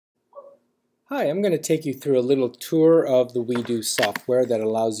Hi, I'm going to take you through a little tour of the WeDo software that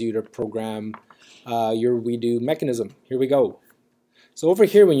allows you to program your WeDo mechanism. Here we go. So over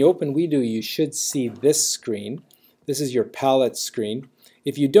here, when you open WeDo, you should see this screen. This is your palette screen.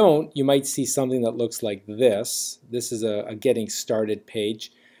 If you don't, you might see something that looks like this. This is a getting started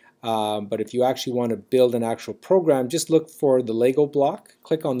page. But if you actually want to build an actual program, just look for the Lego block.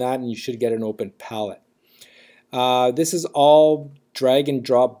 Click on that and you should get an open palette. This is all drag and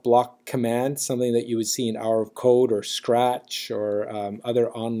drop block command, something that you would see in Hour of Code or Scratch or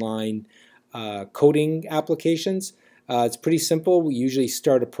other online coding applications. It's pretty simple. We usually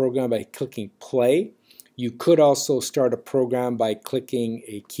start a program by clicking play. You could also start a program by clicking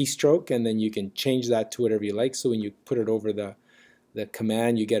a keystroke, and then you can change that to whatever you like. So when you put it over the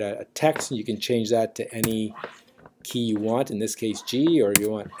command, you get a text, and you can change that to any key you want, in this case G, or you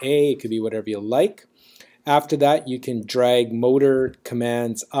want A, it could be whatever you like. After that, you can drag motor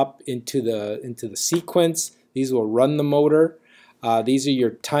commands up into the sequence. These will run the motor. These are your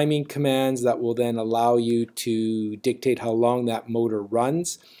timing commands that will then allow you to dictate how long that motor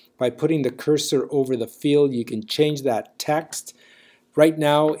runs. By putting the cursor over the field, you can change that text. Right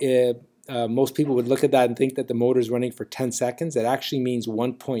now, most people would look at that and think that the motor is running for 10 seconds. It actually means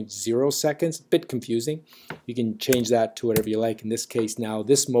 1.0 seconds. A bit confusing. You can change that to whatever you like. In this case now,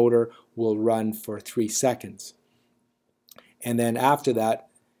 this motor will run for 3 seconds. And then after that,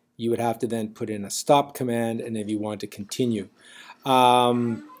 you would have to then put in a stop command, and if you want to continue.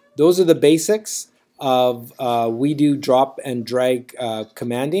 Those are the basics of WeDo drop and drag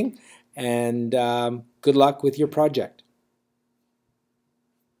commanding, and good luck with your project.